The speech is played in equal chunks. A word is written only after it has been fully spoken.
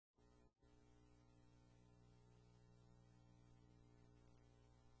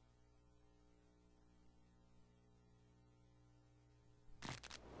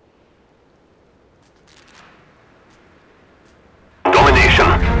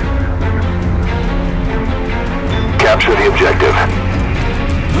Capture the objective.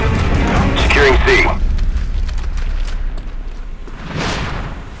 Securing C.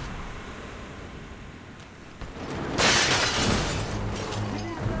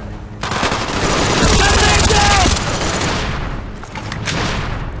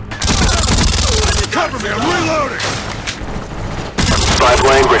 Cover me, I'm reloading! Spy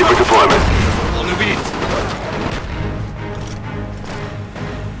plane ready for deployment.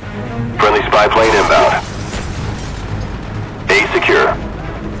 Friendly spy plane inbound. A secure.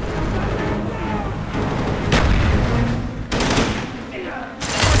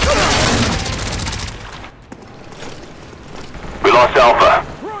 We lost Alpha.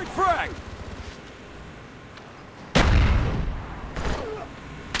 Throwing frag!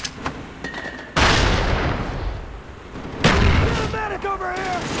 Medic over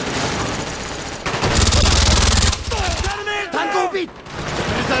here! Tango beat!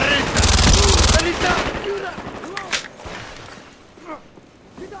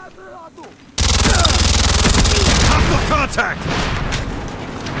 Hostile contact!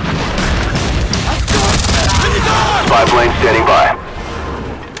 Spy plane standing by.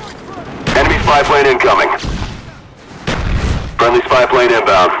 Enemy spy plane incoming. Friendly spy plane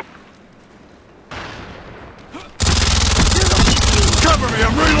inbound. Cover me,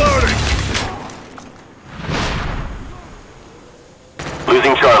 I'm reloading!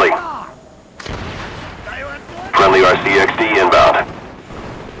 Losing Charlie. Friendly RCXD inbound.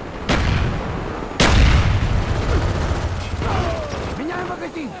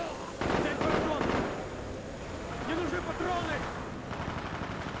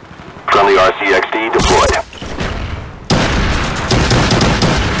 Friendly RCXD deployed.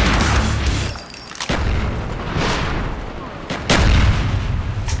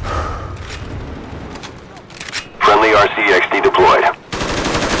 Friendly RCXD deployed.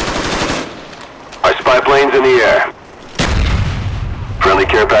 Our spy plane's in the air. Friendly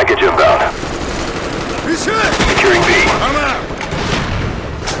care package inbound. He's hit! Securing B. I'm out!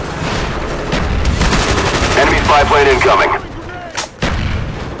 Enemy spy plane incoming.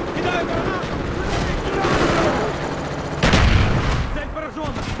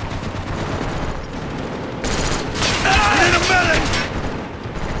 Need a medic!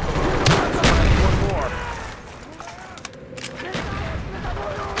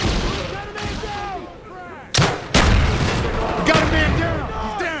 Got a man down!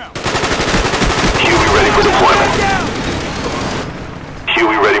 He's down! Huey ready for deployment.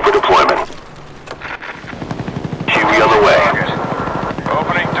 Huey ready for deployment. Huey on the way.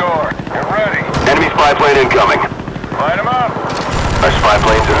 Opening door. Get ready. Enemy spy plane incoming. Light him up. Our spy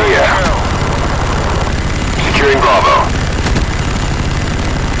plane's in the air. Securing Bravo.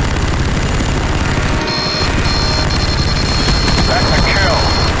 That's a kill.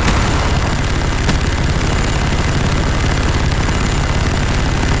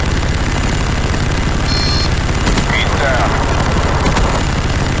 He's down.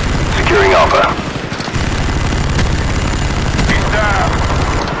 Securing Alpha. He's down.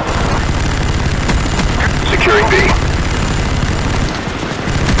 Securing B.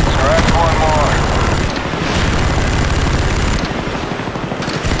 Scratch one more.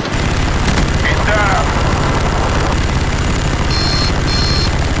 He's down.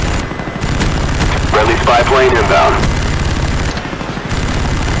 Friendly spy plane inbound.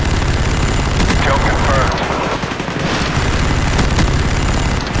 Kill confirmed.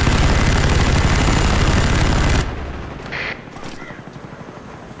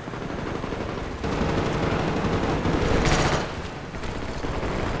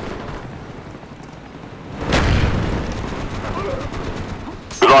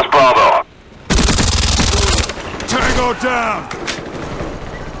 We lost Bravo. Tango down!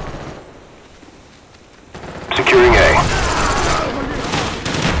 Securing A.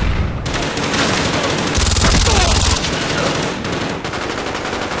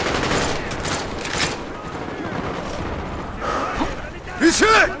 He's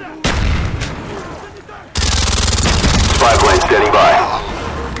hit! Spy plane standing by.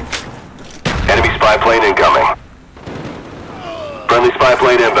 Enemy spy plane incoming. Friendly spy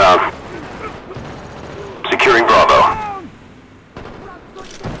plane inbound. Securing Bravo.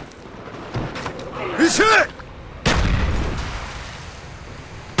 He's hit!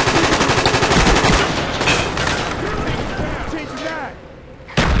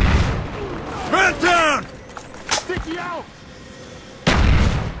 Man down! Sticky out!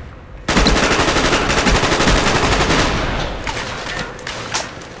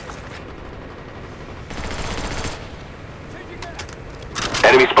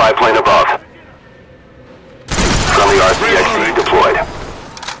 Enemy spy plane above. Friendly RCXD deployed.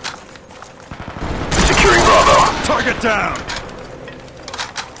 Securing Bravo. Target down!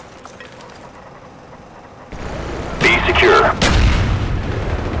 B secure.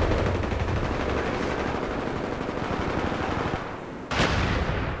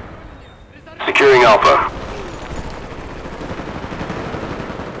 Securing Alpha.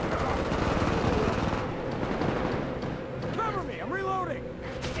 Cover me! I'm reloading!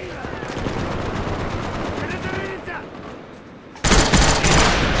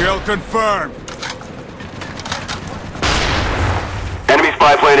 Kill confirmed! Enemy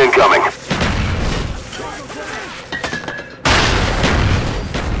spy plane incoming.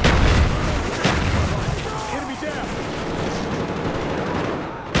 Enemy down!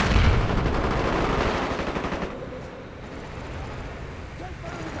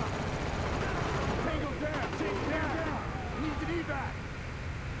 Tango down! Tango down! Needs an evac!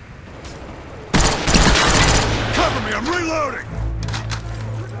 Cover me! I'm reloading!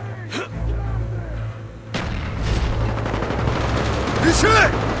 He's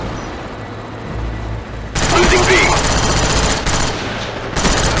hit! Losing B.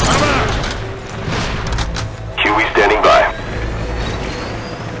 I'm out! QE standing by.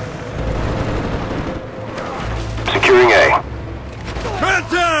 Securing A. Man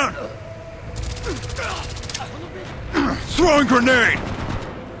down! Throwing grenade!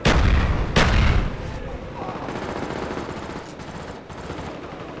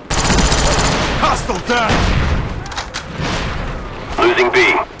 Hostile down! Losing B.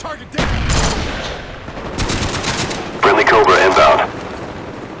 Target down! Friendly Cobra inbound.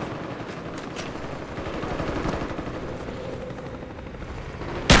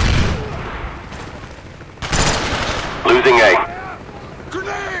 Losing A.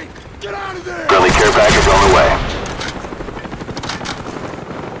 Grenade! Get out of there! Friendly care package on the way.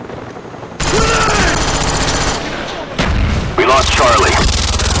 Grenade! We lost Charlie.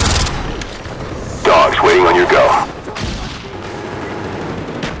 Dogs waiting on your go.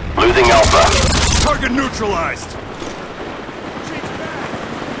 Losing Alpha. Target neutralized!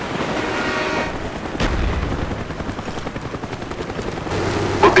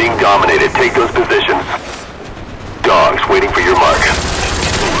 We're being dominated. Take those positions. Dogs waiting for your mark.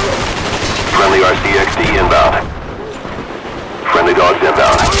 Friendly RCXD inbound. Friendly dogs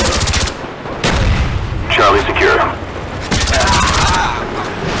inbound. Charlie secure.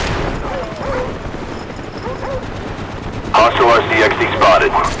 Hostile RCXD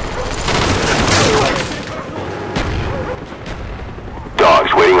spotted.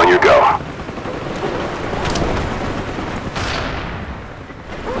 Dogs waiting on your go.